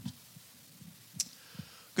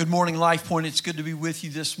Good morning, Life Point. It's good to be with you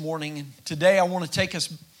this morning. And today I want to take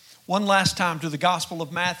us one last time to the Gospel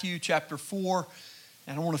of Matthew, chapter 4.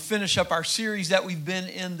 And I want to finish up our series that we've been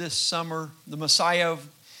in this summer. The Messiah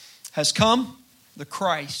has come, the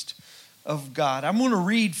Christ of God. I'm going to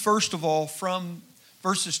read, first of all, from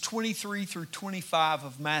verses 23 through 25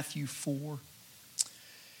 of Matthew 4.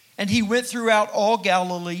 And he went throughout all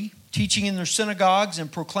Galilee, teaching in their synagogues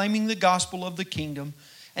and proclaiming the gospel of the kingdom,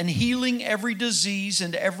 and healing every disease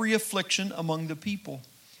and every affliction among the people.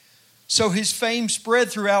 So his fame spread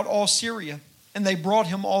throughout all Syria, and they brought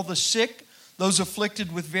him all the sick, those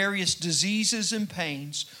afflicted with various diseases and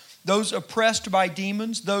pains, those oppressed by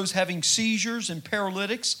demons, those having seizures and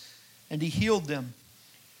paralytics, and he healed them.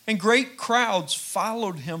 And great crowds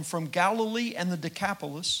followed him from Galilee and the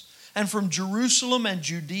Decapolis, and from Jerusalem and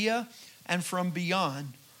Judea, and from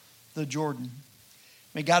beyond the Jordan.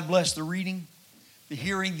 May God bless the reading, the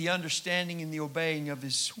hearing, the understanding, and the obeying of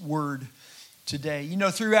His Word today. You know,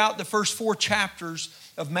 throughout the first 4 chapters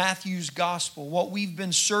of Matthew's Gospel, what we've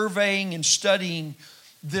been surveying and studying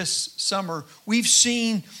this summer, we've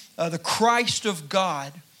seen the Christ of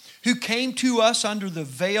God who came to us under the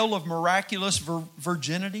veil of miraculous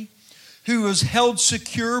virginity, who was held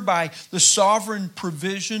secure by the sovereign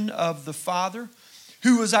provision of the Father,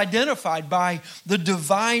 who was identified by the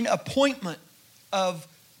divine appointment of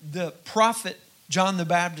the prophet John the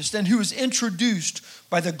Baptist, and who was introduced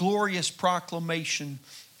by the glorious proclamation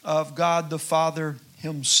of God the Father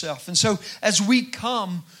Himself. And so as we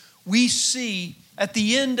come, we see at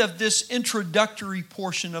the end of this introductory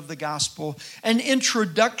portion of the gospel, an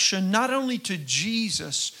introduction not only to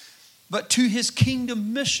Jesus, but to His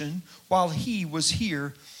kingdom mission while He was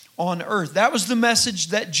here on earth. That was the message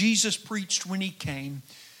that Jesus preached when He came.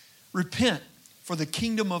 Repent, for the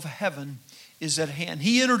kingdom of heaven is at hand.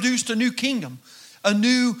 He introduced a new kingdom, a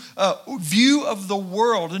new view of the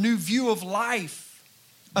world, a new view of life,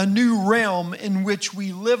 a new realm in which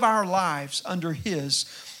we live our lives under His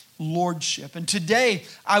lordship. And today,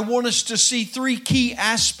 I want us to see 3 key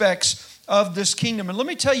aspects of this kingdom. And let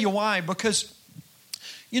me tell you why. Because,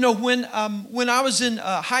 you know, when I was in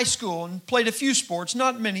high school and played a few sports,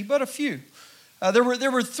 not many, but a few, there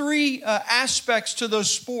were 3 aspects to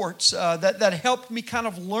those sports that helped me kind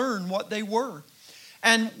of learn what they were.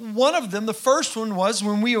 And one of them, the first one, was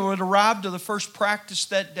when we would arrive to the first practice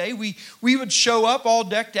that day, we would show up all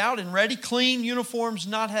decked out and ready, clean uniforms,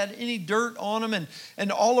 not had any dirt on them,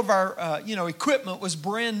 and all of our equipment was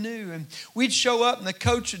brand new. And we'd show up, and the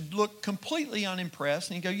coach would look completely unimpressed,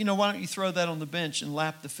 and he'd go, why don't you throw that on the bench and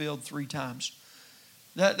lap the field 3 times?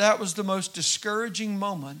 That was the most discouraging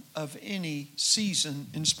moment of any season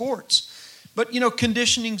in sports. But,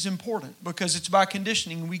 conditioning's important, because it's by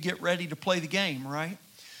conditioning we get ready to play the game, right?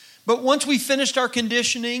 But once we finished our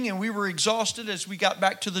conditioning and we were exhausted, as we got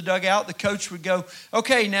back to the dugout, the coach would go,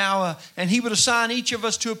 okay, now, and he would assign each of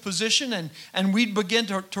us to a position, and we'd begin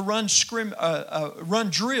to run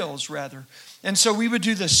drills, rather. And so we would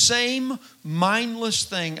do the same mindless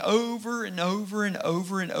thing over and over and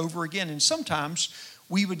over and over again. And sometimes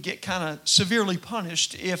we would get kind of severely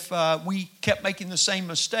punished if we kept making the same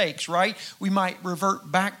mistakes, right? We might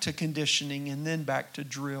revert back to conditioning and then back to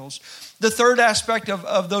drills. The third aspect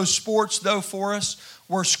of those sports, though, for us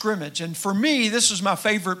were scrimmage. And for me, this was my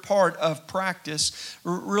favorite part of practice,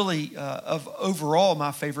 really of overall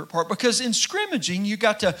my favorite part, because in scrimmaging, you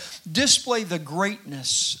got to display the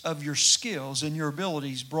greatness of your skills and your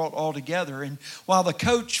abilities brought all together. And while the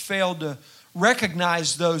coach failed to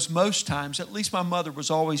recognize those most times, at least my mother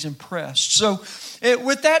was always impressed. So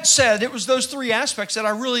with that said, it was those 3 aspects that I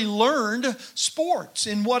really learned sports,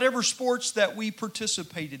 in whatever sports that we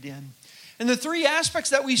participated in. And the 3 aspects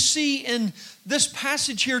that we see in this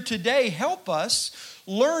passage here today help us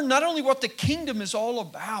learn not only what the kingdom is all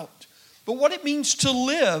about, but what it means to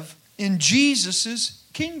live in Jesus'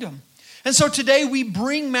 kingdom. And so today we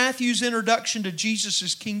bring Matthew's introduction to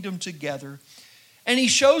Jesus' kingdom together. And he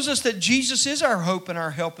shows us that Jesus is our hope and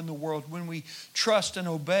our help in the world when we trust and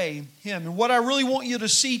obey Him. And what I really want you to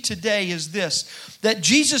see today is this, that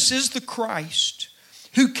Jesus is the Christ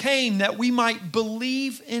who came that we might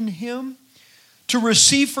believe in Him, to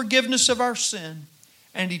receive forgiveness of our sin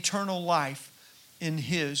and eternal life in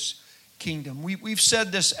His kingdom. We've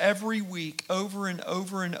said this every week over and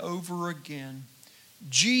over and over again.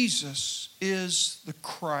 Jesus is the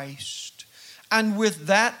Christ. And with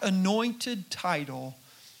that anointed title,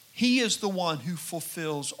 He is the one who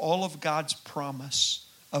fulfills all of God's promise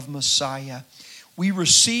of Messiah. We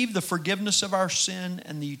receive the forgiveness of our sin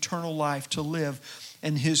and the eternal life to live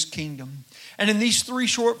in His kingdom. And in these 3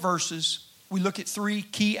 short verses, we look at 3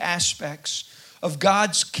 key aspects of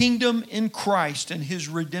God's kingdom in Christ and His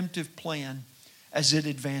redemptive plan as it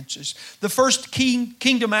advances. The first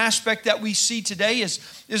kingdom aspect that we see today is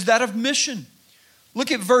that of mission.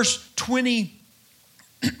 Look at verse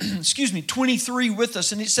 23 with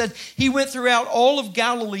us. And it said, He went throughout all of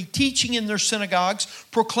Galilee, teaching in their synagogues,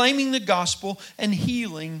 proclaiming the gospel, and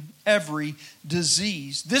healing every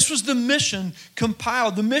disease. This was the mission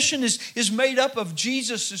compiled. The mission is made up of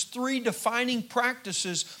Jesus' three defining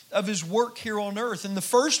practices of His work here on earth. And the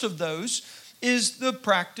first of those is the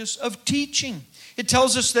practice of teaching. It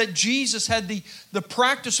tells us that Jesus had the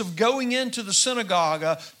practice of going into the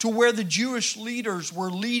synagogue to where the Jewish leaders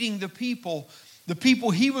were leading the people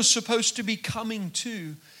He was supposed to be coming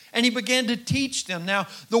to. And He began to teach them. Now,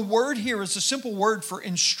 the word here is a simple word for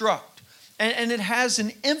instruct. And it has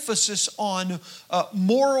an emphasis on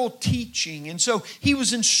moral teaching. And so He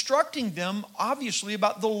was instructing them, obviously,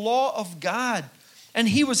 about the law of God. And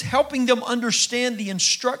He was helping them understand the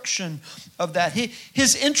instruction of that.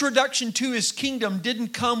 His introduction to His kingdom didn't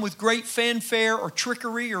come with great fanfare or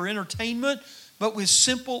trickery or entertainment, but with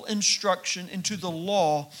simple instruction into the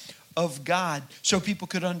law of God so people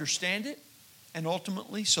could understand it and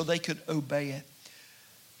ultimately so they could obey it.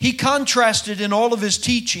 He contrasted in all of His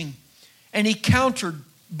teaching and He countered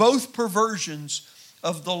both perversions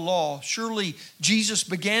of the law. Surely Jesus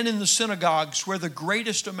began in the synagogues where the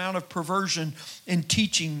greatest amount of perversion in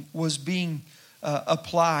teaching was being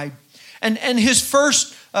applied. And His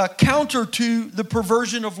first counter to the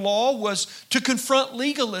perversion of law was to confront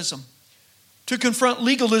legalism. To confront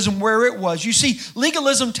legalism where it was. You see,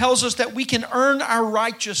 legalism tells us that we can earn our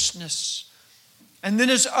righteousness. And then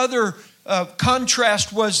His other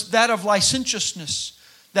contrast was that of licentiousness,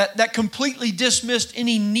 that completely dismissed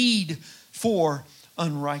any need for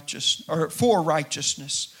righteousness.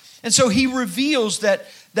 And so He reveals that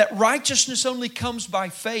righteousness only comes by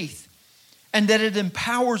faith and that it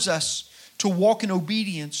empowers us to walk in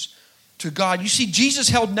obedience to God. You see, Jesus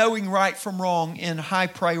held knowing right from wrong in high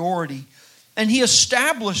priority. And He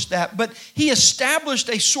established that, but He established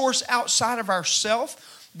a source outside of ourselves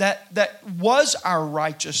that was our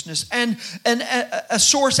righteousness, and a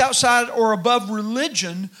source outside or above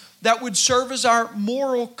religion that would serve as our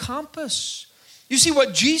moral compass. You see,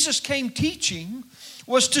 what Jesus came teaching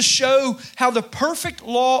was to show how the perfect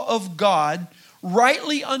law of God,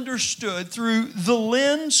 rightly understood through the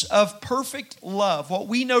lens of perfect love, what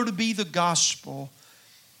we know to be the gospel,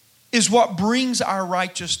 is what brings our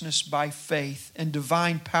righteousness by faith and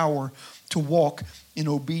divine power to walk in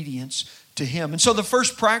obedience to Him. And so the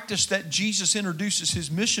first practice that Jesus introduces His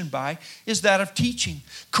mission by is that of teaching,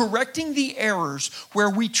 correcting the errors where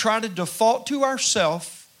we try to default to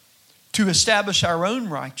ourselves to establish our own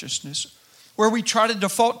righteousness, where we try to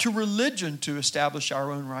default to religion to establish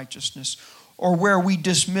our own righteousness, or where we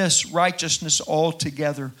dismiss righteousness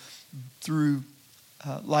altogether through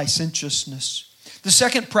licentiousness. The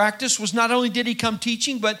second practice was not only did He come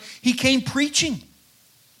teaching, but He came preaching.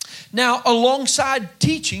 Now, alongside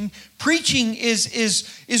teaching, preaching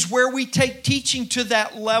is where we take teaching to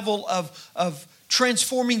that level of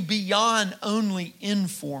transforming beyond only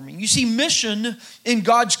informing. You see, mission in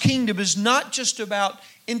God's kingdom is not just about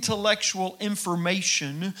intellectual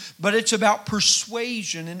information, but it's about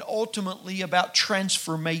persuasion and ultimately about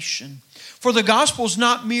transformation. For the gospel is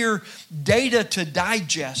not mere data to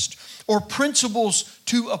digest or principles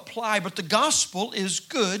to apply, but the gospel is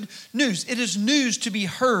good news. It is news to be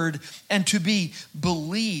heard and to be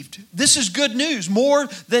believed. This is good news, more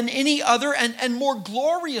than any other and more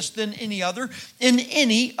glorious than any other in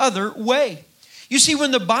any other way. You see,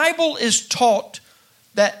 when the Bible is taught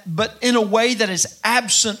but in a way that is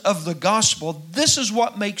absent of the gospel, this is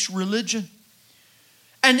what makes religion.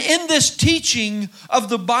 And in this teaching of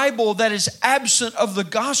the Bible that is absent of the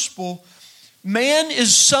gospel, man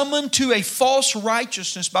is summoned to a false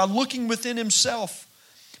righteousness by looking within himself,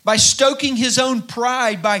 by stoking his own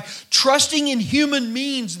pride, by trusting in human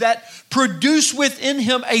means that produce within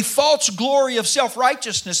him a false glory of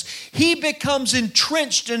self-righteousness. He becomes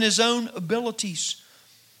entrenched in his own abilities.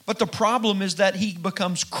 But the problem is that he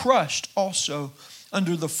becomes crushed also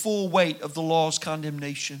under the full weight of the law's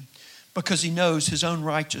condemnation because he knows his own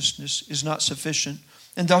righteousness is not sufficient.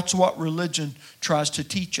 And that's what religion tries to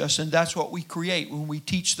teach us, and that's what we create when we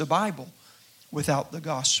teach the Bible without the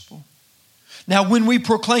gospel. Now, when we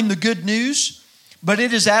proclaim the good news, but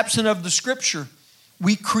it is absent of the Scripture,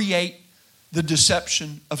 we create the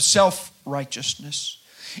deception of self-righteousness.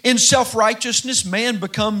 In self-righteousness, man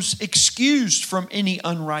becomes excused from any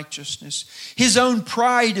unrighteousness. His own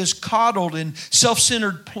pride is coddled in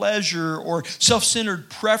self-centered pleasure or self-centered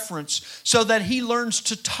preference so that he learns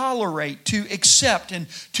to tolerate, to accept, and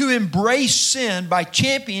to embrace sin by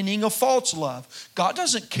championing a false love. God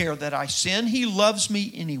doesn't care that I sin. He loves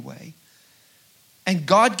me anyway. And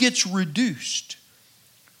God gets reduced.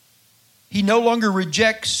 He no longer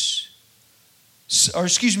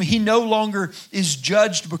he no longer is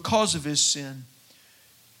judged because of his sin.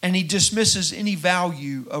 And he dismisses any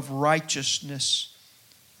value of righteousness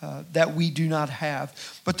that we do not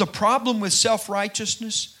have. But the problem with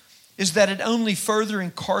self-righteousness is that it only further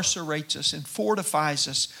incarcerates us and fortifies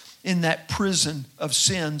us in that prison of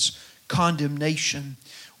sin's condemnation.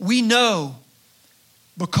 We know,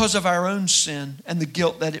 because of our own sin and the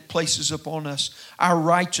guilt that it places upon us, our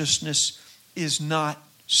righteousness is not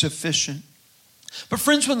sufficient. But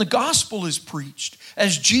friends, when the gospel is preached,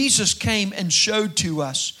 as Jesus came and showed to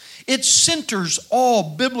us, it centers all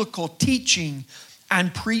biblical teaching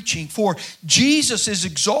and preaching. For Jesus is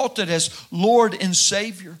exalted as Lord and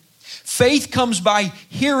Savior. Faith comes by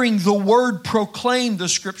hearing the word proclaimed, the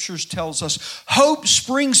scriptures tells us. Hope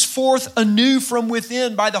springs forth anew from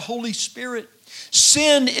within by the Holy Spirit.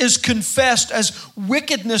 Sin is confessed as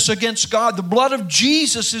wickedness against God. The blood of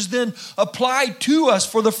Jesus is then applied to us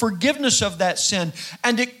for the forgiveness of that sin,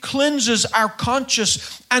 and it cleanses our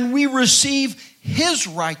conscience, and we receive His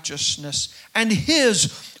righteousness and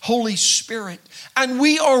His Holy Spirit. And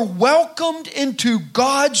we are welcomed into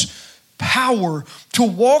God's power to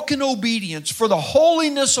walk in obedience for the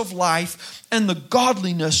holiness of life and the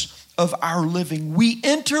godliness of our living. We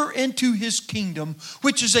enter into His kingdom,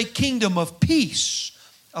 which is a kingdom of peace,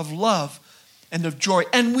 of love, and of joy.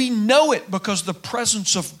 And we know it because the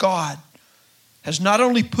presence of God has not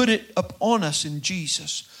only put it upon us in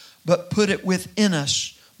Jesus, but put it within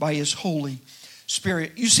us by His Holy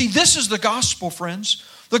Spirit. You see, this is the gospel, friends.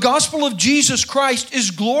 The gospel of Jesus Christ is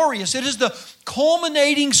glorious. It is the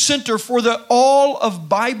culminating center for all of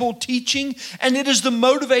Bible teaching, and it is the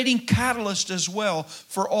motivating catalyst as well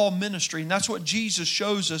for all ministry. And that's what Jesus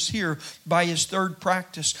shows us here by His third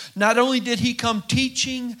practice. Not only did He come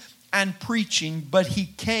teaching and preaching, but He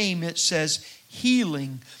came, it says,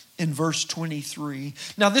 healing in verse 23.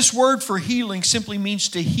 Now, this word for healing simply means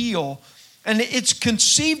to heal. And it's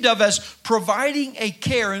conceived of as providing a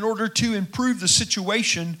care in order to improve the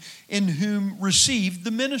situation in whom received the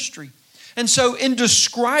ministry. And so in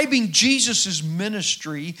describing Jesus'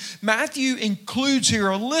 ministry, Matthew includes here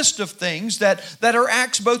a list of things that are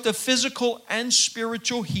acts both of physical and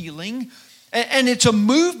spiritual healing. And it's a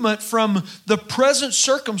movement from the present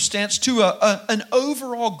circumstance to an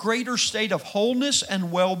overall greater state of wholeness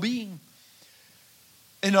and well-being.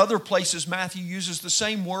 In other places, Matthew uses the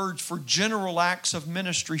same words for general acts of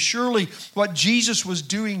ministry. Surely what Jesus was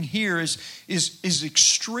doing here is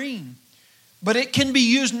extreme. But it can be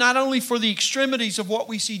used not only for the extremities of what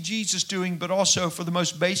we see Jesus doing, but also for the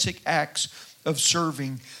most basic acts of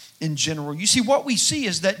serving in general. You see, what we see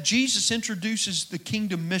is that Jesus introduces the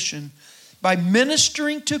kingdom mission by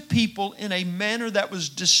ministering to people in a manner that was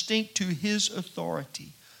distinct to His authority,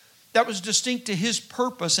 that was distinct to His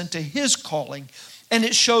purpose and to His calling. And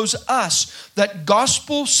it shows us that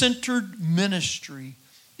gospel-centered ministry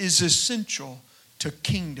is essential to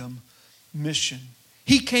kingdom mission.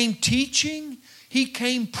 He came teaching, He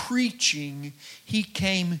came preaching, He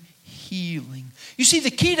came healing. You see, the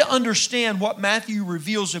key to understand what Matthew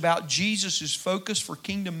reveals about Jesus' focus for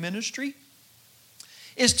kingdom ministry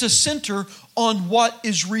is to center on what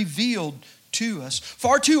is revealed to us.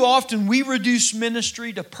 Far too often we reduce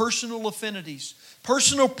ministry to personal affinities,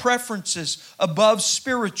 personal preferences above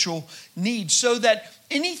spiritual needs, so that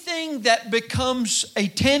anything that becomes a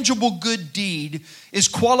tangible good deed is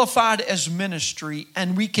qualified as ministry,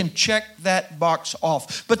 and we can check that box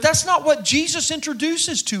off. But that's not what Jesus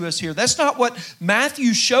introduces to us here. That's not what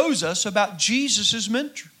Matthew shows us about Jesus'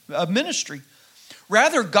 ministry.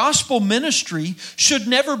 Rather, gospel ministry should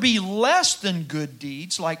never be less than good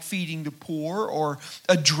deeds like feeding the poor or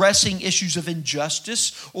addressing issues of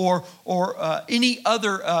injustice or any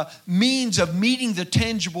other means of meeting the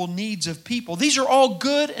tangible needs of people. These are all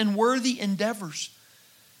good and worthy endeavors.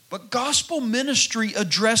 But gospel ministry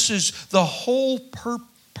addresses the whole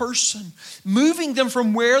person, moving them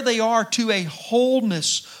from where they are to a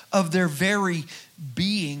wholeness of their very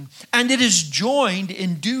being. And it is joined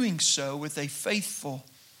in doing so with a faithful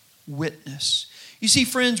witness. You see,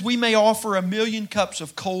 friends, we may offer 1,000,000 cups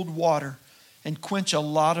of cold water and quench a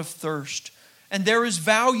lot of thirst. And there is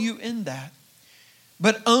value in that.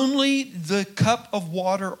 But only the cup of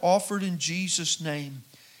water offered in Jesus' name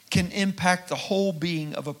can impact the whole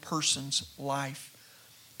being of a person's life.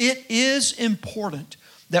 It is important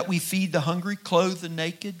that we feed the hungry, clothe the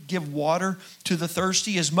naked, give water to the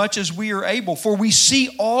thirsty as much as we are able. For we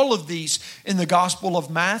see all of these in the Gospel of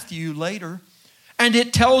Matthew later. And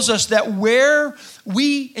it tells us that where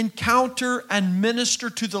we encounter and minister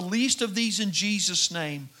to the least of these in Jesus'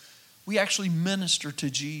 name, we actually minister to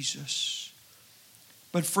Jesus.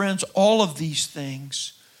 But friends, all of these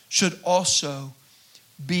things should also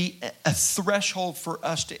be a threshold for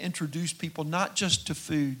us to introduce people not just to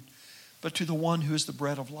food, but to the one who is the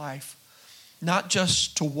bread of life. Not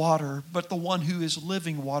just to water, but the one who is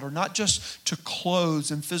living water. Not just to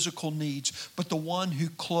clothes and physical needs, but the one who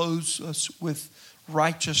clothes us with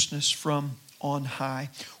righteousness from on high.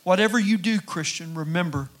 Whatever you do, Christian,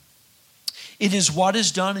 remember, it is what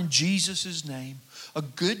is done in Jesus' name, a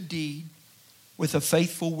good deed with a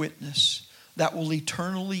faithful witness that will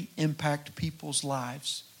eternally impact people's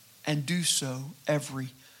lives, and do so every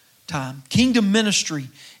time. Kingdom ministry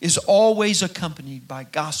is always accompanied by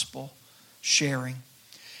gospel sharing.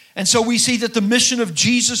 And so we see that the mission of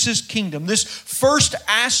Jesus' kingdom, this first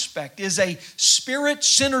aspect, is a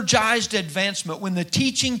spirit-synergized advancement when the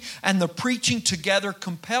teaching and the preaching together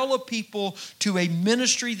compel a people to a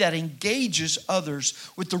ministry that engages others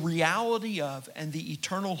with the reality of and the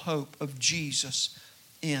eternal hope of Jesus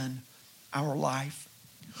in our life.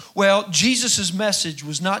 Well, Jesus' message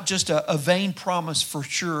was not just a vain promise for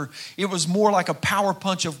sure. It was more like a power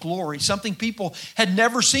punch of glory, something people had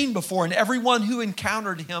never seen before. And everyone who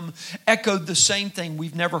encountered him echoed the same thing.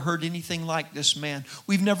 We've never heard anything like this man.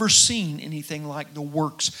 We've never seen anything like the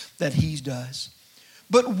works that he does.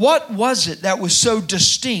 But what was it that was so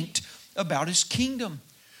distinct about his kingdom?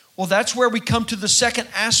 Well, that's where we come to the second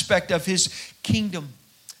aspect of his kingdom.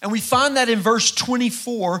 And we find that in verse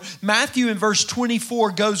 24. Matthew in verse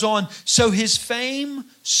 24 goes on, so his fame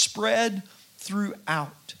spread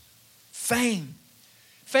throughout. Fame.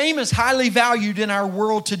 Fame is highly valued in our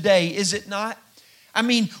world today, is it not? I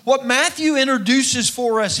mean, what Matthew introduces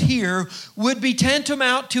for us here would be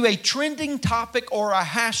tantamount to a trending topic or a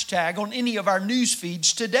hashtag on any of our news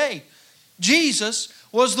feeds today. Jesus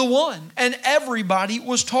was the one, and everybody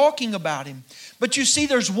was talking about him. But you see,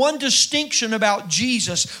 there's one distinction about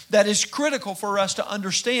Jesus that is critical for us to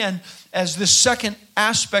understand as the second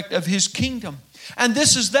aspect of his kingdom. And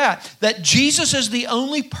this is that Jesus is the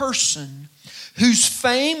only person whose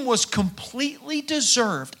fame was completely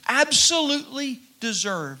deserved, absolutely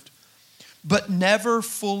deserved, but never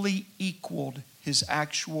fully equaled his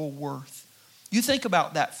actual worth. You think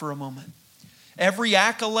about that for a moment. Every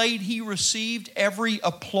accolade he received, every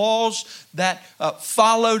applause that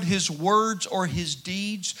followed his words or his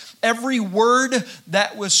deeds, every word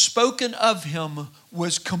that was spoken of him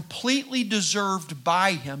was completely deserved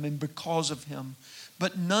by him and because of him.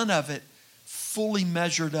 But none of it fully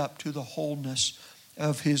measured up to the wholeness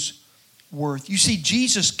of his worth. You see,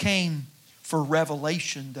 Jesus came for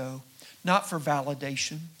revelation, though, not for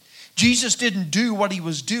validation. Jesus didn't do what he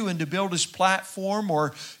was doing to build his platform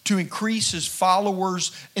or to increase his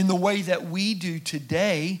followers in the way that we do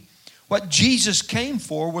today. What Jesus came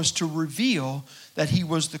for was to reveal that he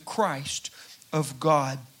was the Christ of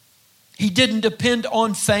God. He didn't depend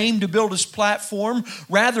on fame to build his platform.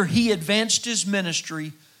 Rather, he advanced his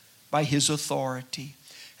ministry by his authority.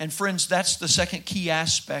 And friends, that's the second key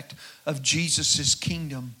aspect of Jesus'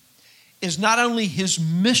 kingdom. Is not only his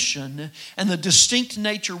mission and the distinct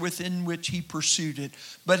nature within which he pursued it,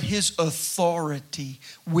 but his authority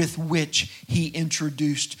with which he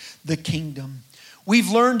introduced the kingdom.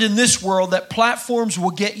 We've learned in this world that platforms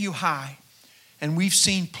will get you high, and we've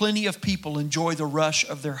seen plenty of people enjoy the rush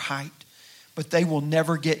of their height, but they will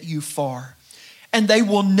never get you far. And they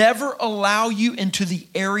will never allow you into the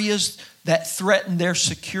areas that threaten their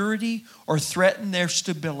security or threaten their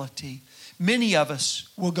stability. Many of us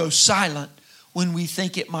will go silent when we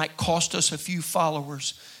think it might cost us a few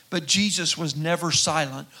followers. But Jesus was never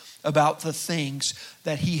silent about the things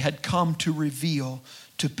that he had come to reveal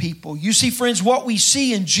to people. You see, friends, what we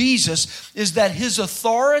see in Jesus is that his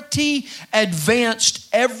authority advanced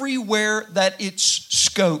everywhere that its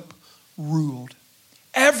scope ruled.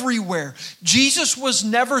 Everywhere. Jesus was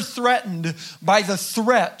never threatened by the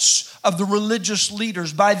threats of the religious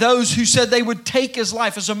leaders, by those who said they would take his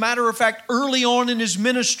life. As a matter of fact, early on in his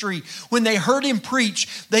ministry, when they heard him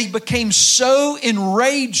preach, they became so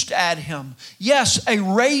enraged at him. Yes, a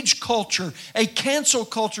rage culture, a cancel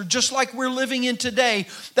culture, just like we're living in today,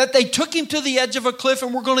 that they took him to the edge of a cliff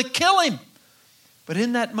and were going to kill him. But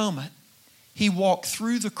in that moment, he walked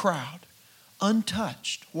through the crowd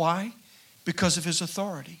untouched. Why? Because of his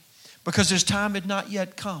authority. Because his time had not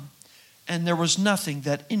yet come. and there was nothing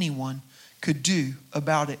that anyone could do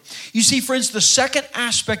about it. You see, friends, the second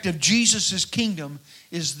aspect of Jesus' kingdom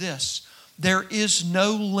is this: there is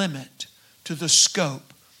no limit to the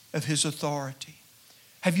scope of His authority.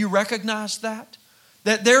 Have you recognized that?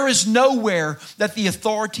 That there is nowhere that the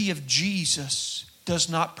authority of Jesus does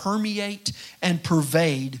not permeate and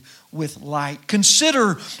pervade with light.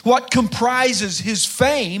 Consider what comprises His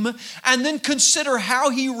fame, and then consider how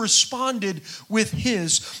He responded with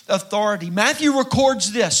His authority. Matthew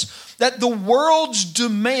records this, that the world's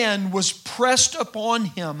demand was pressed upon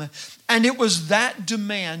Him, and it was that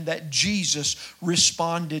demand that Jesus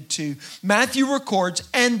responded to. Matthew records,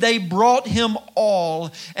 and they brought Him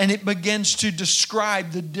all, and it begins to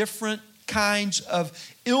describe the different kinds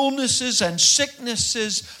of illnesses and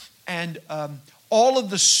sicknesses and all of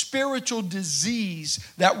the spiritual disease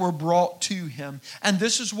that were brought to Him. And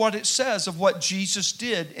this is what it says of what Jesus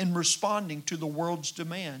did in responding to the world's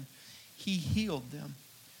demand. He healed them.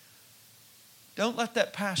 Don't let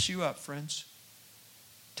that pass you up, friends.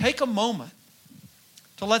 Take a moment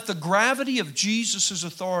to let the gravity of Jesus'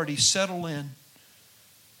 authority settle in.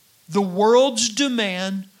 The world's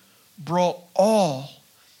demand brought all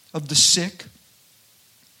of the sick,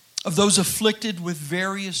 of those afflicted with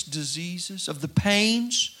various diseases, of the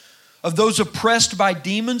pains, of those oppressed by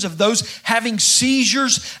demons, of those having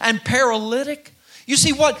seizures and paralytic. You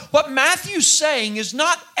see, what Matthew's saying is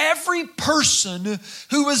not every person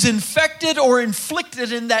who was infected or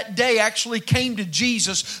inflicted in that day actually came to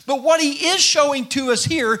Jesus. But what he is showing to us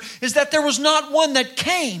here is that there was not one that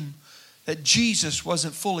came that Jesus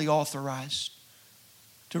wasn't fully authorized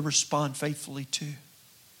to respond faithfully to.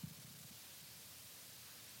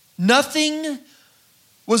 Nothing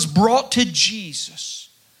was brought to Jesus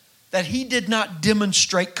that He did not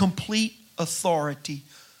demonstrate complete authority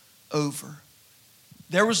over.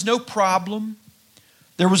 There was no problem.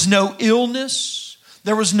 There was no illness.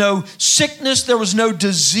 There was no sickness. There was no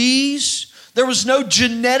disease. There was no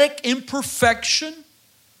genetic imperfection.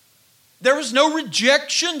 There was no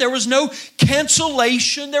rejection. There was no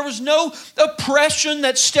cancellation. There was no oppression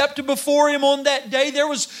that stepped before Him on that day. There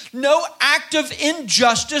was no act of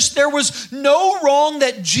injustice. There was no wrong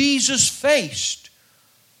that Jesus faced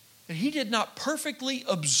that He did not perfectly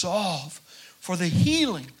absolve for the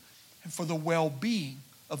healing and for the well-being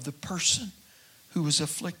of the person who was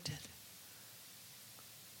afflicted.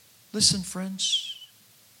 Listen, friends.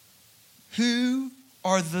 Who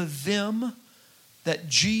are the them that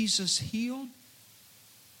Jesus healed?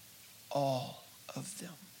 All of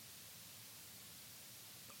them.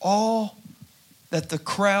 All that the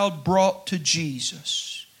crowd brought to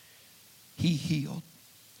Jesus, He healed.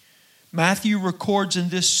 Matthew records in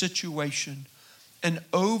this situation an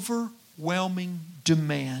overwhelming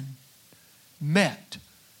demand met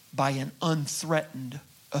by an unthreatened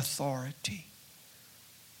authority.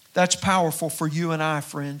 That's powerful for you and I,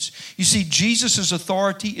 friends. You see, Jesus'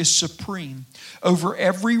 authority is supreme over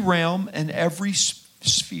every realm and every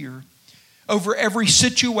sphere, over every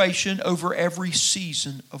situation, over every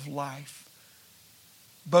season of life,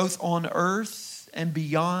 both on earth and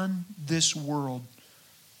beyond this world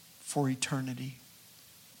for eternity.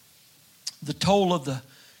 The toll of the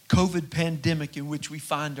COVID pandemic in which we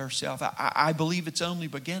find ourselves, I believe it's only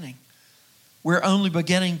beginning. We're only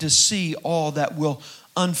beginning to see all that will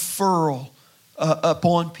unfurl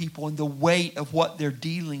upon people and the weight of what they're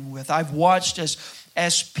dealing with. I've watched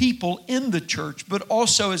as people in the church, but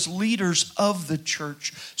also as leaders of the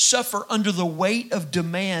church, suffer under the weight of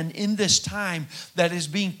demand in this time that is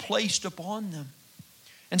being placed upon them.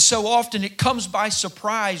 And so often it comes by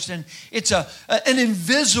surprise, and it's an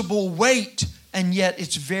invisible weight, and yet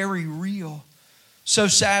it's very real. So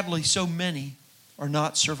sadly, so many are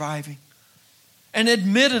not surviving. And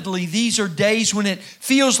admittedly, these are days when it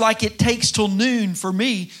feels like it takes till noon for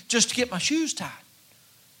me just to get my shoes tied.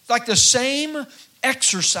 It's like the same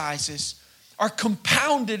exercises are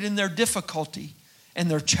compounded in their difficulty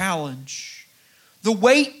and their challenge. The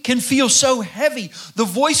weight can feel so heavy. The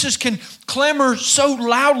voices can clamor so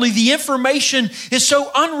loudly. The information is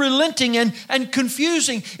so unrelenting and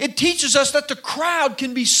confusing. It teaches us that the crowd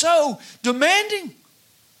can be so demanding.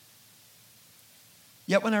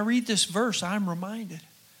 Yet when I read this verse, I'm reminded.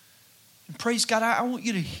 And praise God, I want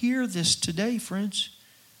you to hear this today, friends.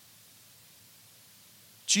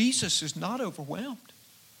 Jesus is not overwhelmed.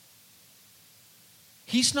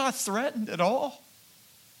 He's not threatened at all.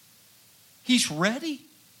 He's ready.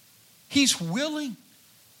 He's willing.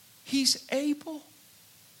 He's able.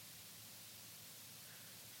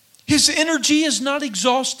 His energy is not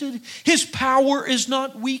exhausted. His power is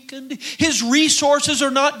not weakened. His resources are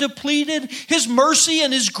not depleted. His mercy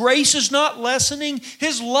and His grace is not lessening.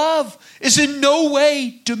 His love is in no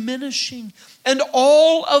way diminishing. And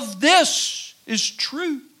all of this is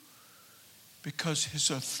true because His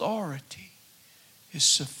authority is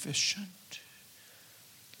sufficient.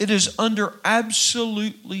 It is under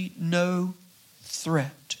absolutely no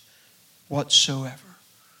threat whatsoever.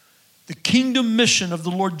 The kingdom mission of the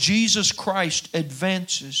Lord Jesus Christ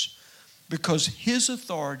advances because His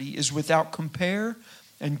authority is without compare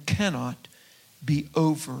and cannot be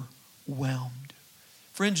overwhelmed.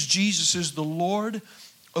 Friends, Jesus is the Lord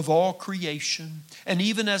of all creation. And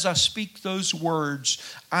even as I speak those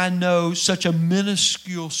words, I know such a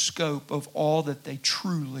minuscule scope of all that they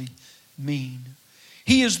truly mean.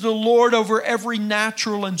 He is the Lord over every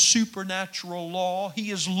natural and supernatural law. He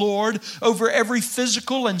is Lord over every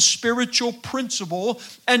physical and spiritual principle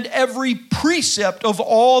and every precept of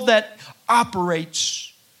all that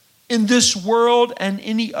operates in this world and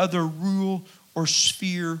any other rule or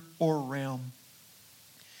sphere or realm.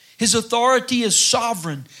 His authority is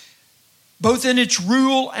sovereign, both in its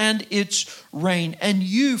rule and its reign. And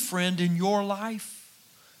you, friend, in your life,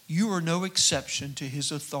 you are no exception to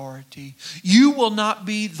His authority. You will not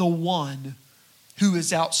be the one who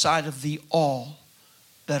is outside of the all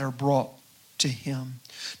that are brought to Him.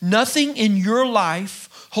 Nothing in your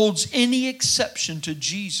life holds any exception to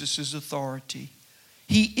Jesus' authority.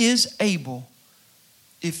 He is able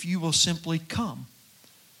if you will simply come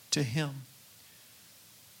to Him.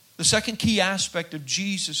 The second key aspect of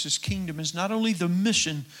Jesus' kingdom is not only the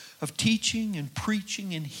mission of teaching and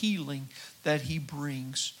preaching and healing that He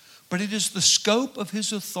brings, but it is the scope of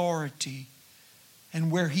His authority and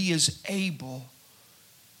where He is able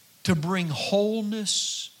to bring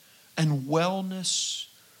wholeness and wellness,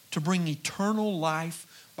 to bring eternal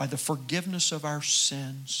life by the forgiveness of our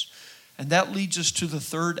sins. And that leads us to the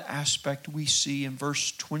third aspect we see in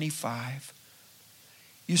verse 25.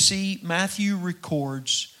 You see, Matthew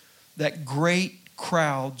records that great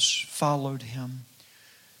crowds followed Him.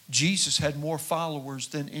 Jesus had more followers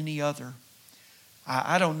than any other.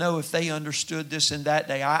 I don't know if they understood this in that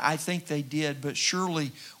day. I think they did, but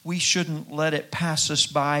surely we shouldn't let it pass us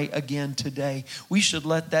by again today. We should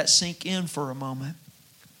let that sink in for a moment.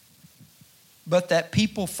 But that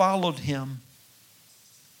people followed Him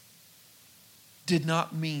did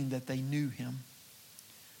not mean that they knew Him.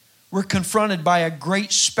 We're confronted by a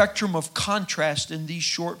great spectrum of contrast in these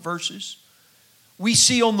short verses. We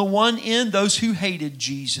see on the one end those who hated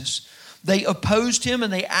Jesus. They opposed Him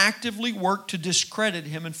and they actively worked to discredit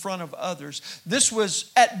Him in front of others. This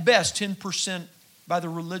was at best 10% by the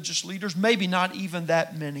religious leaders, maybe not even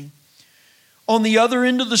that many. On the other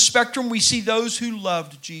end of the spectrum, we see those who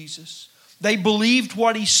loved Jesus. They believed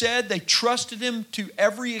what He said, they trusted Him to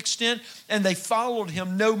every extent, and they followed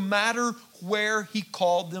Him no matter where He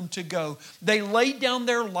called them to go. They laid down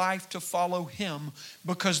their life to follow Him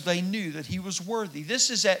because they knew that He was worthy. This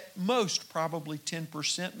is at most probably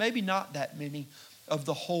 10%, maybe not that many of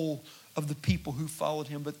the whole of the people who followed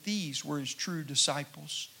Him, but these were His true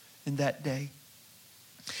disciples in that day.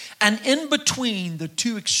 And in between the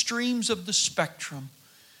two extremes of the spectrum,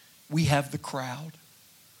 we have the crowd.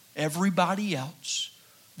 Everybody else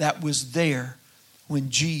that was there when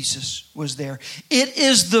Jesus was there. It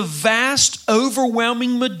is the vast,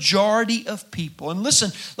 overwhelming majority of people. And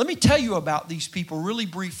listen, let me tell you about these people really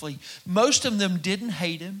briefly. Most of them didn't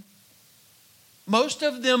hate Him. Most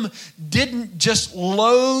of them didn't just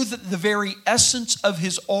loathe the very essence of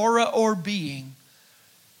His aura or being.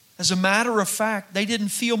 As a matter of fact, they didn't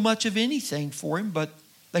feel much of anything for Him, but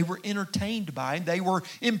they were entertained by Him. They were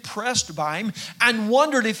impressed by Him and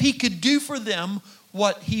wondered if He could do for them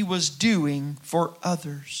what He was doing for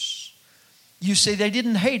others. You see, they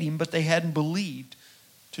didn't hate Him, but they hadn't believed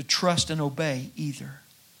to trust and obey either.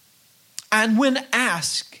 And when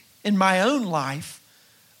asked in my own life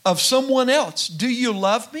of someone else, do you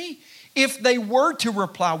love me? If they were to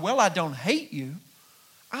reply, well, I don't hate you,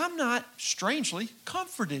 I'm not strangely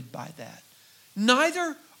comforted by that.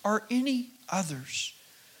 Neither are any others.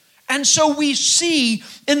 And so we see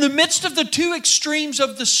in the midst of the two extremes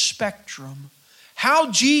of the spectrum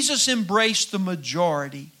how Jesus embraced the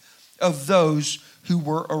majority of those who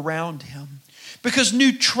were around Him. Because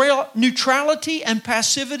neutrality and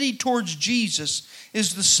passivity towards Jesus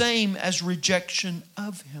is the same as rejection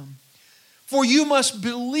of Him. For you must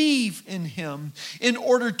believe in Him in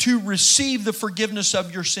order to receive the forgiveness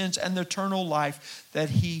of your sins and the eternal life that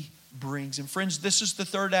He brings. And friends, this is the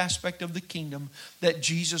third aspect of the kingdom that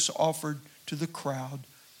Jesus offered to the crowd.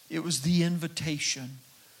 It was the invitation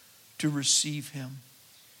to receive Him.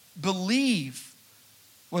 Believe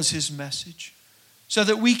was his message. So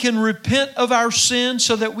that we can repent of our sin,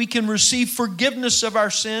 so that we can receive forgiveness of our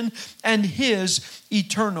sin and his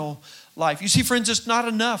eternal life. You see, friends, it's not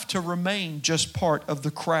enough to remain just part of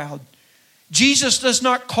the crowd. Jesus does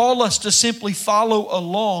not call us to simply follow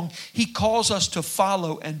along. He calls us to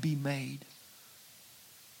follow and be made.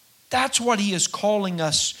 That's what he is calling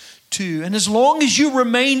us to. And as long as you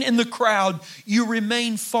remain in the crowd, you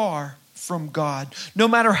remain far from God. No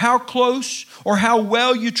matter how close or how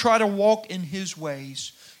well you try to walk in his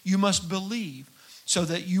ways, you must believe so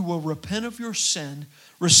that you will repent of your sin,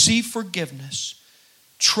 receive forgiveness,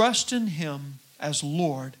 trust in him as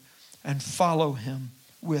Lord, and follow him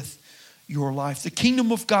with your life. The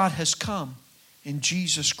kingdom of God has come in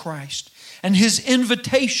Jesus Christ, and his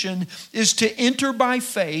invitation is to enter by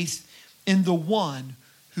faith in the one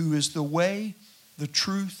who is the way, the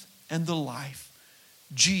truth, and the life,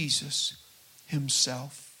 Jesus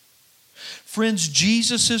himself. Friends,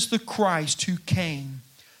 Jesus is the Christ who came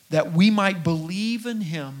that we might believe in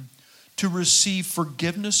him to receive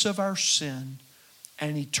forgiveness of our sin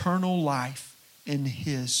and eternal life in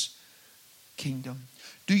his kingdom.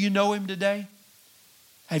 Do you know him today?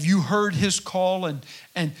 Have you heard his call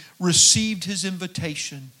and received his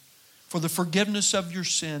invitation for the forgiveness of your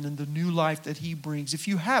sin and the new life that he brings? If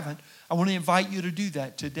you haven't, I want to invite you to do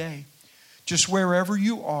that today. Just wherever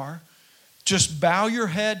you are, just bow your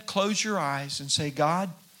head, close your eyes, and say, God,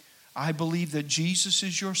 I believe that Jesus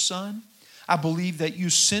is your Son. I believe that you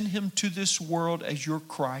sent him to this world as your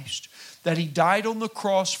Christ, that he died on the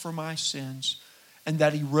cross for my sins, and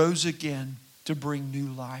that he rose again to bring new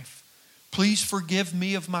life. Please forgive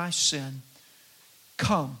me of my sin.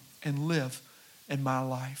 Come and live in my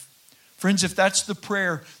life. Friends, if that's the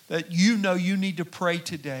prayer that you know you need to pray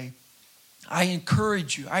today, I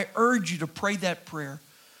encourage you, I urge you to pray that prayer.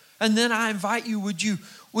 And then I invite you, would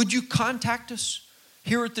you contact us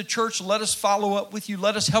here at the church? Let us follow up with you.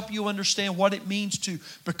 Let us help you understand what it means to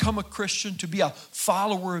become a Christian, to be a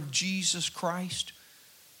follower of Jesus Christ.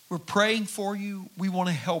 We're praying for you. We want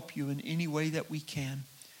to help you in any way that we can.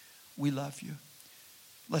 We love you.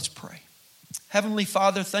 Let's pray. Heavenly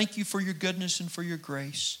Father, thank you for your goodness and for your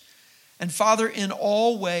grace. And Father, in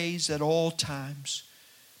all ways, at all times,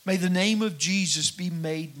 may the name of Jesus be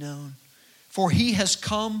made known. For he has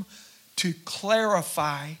come to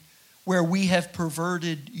clarify where we have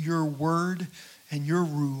perverted your word and your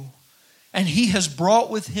rule. And he has brought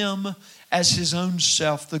with him as his own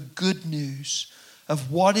self the good news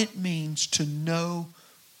of what it means to know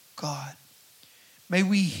God. May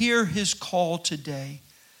we hear his call today,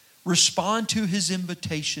 respond to his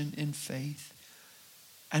invitation in faith,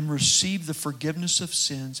 and receive the forgiveness of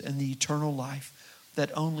sins and the eternal life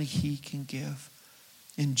that only he can give.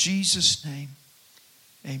 In Jesus' name,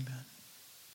 amen.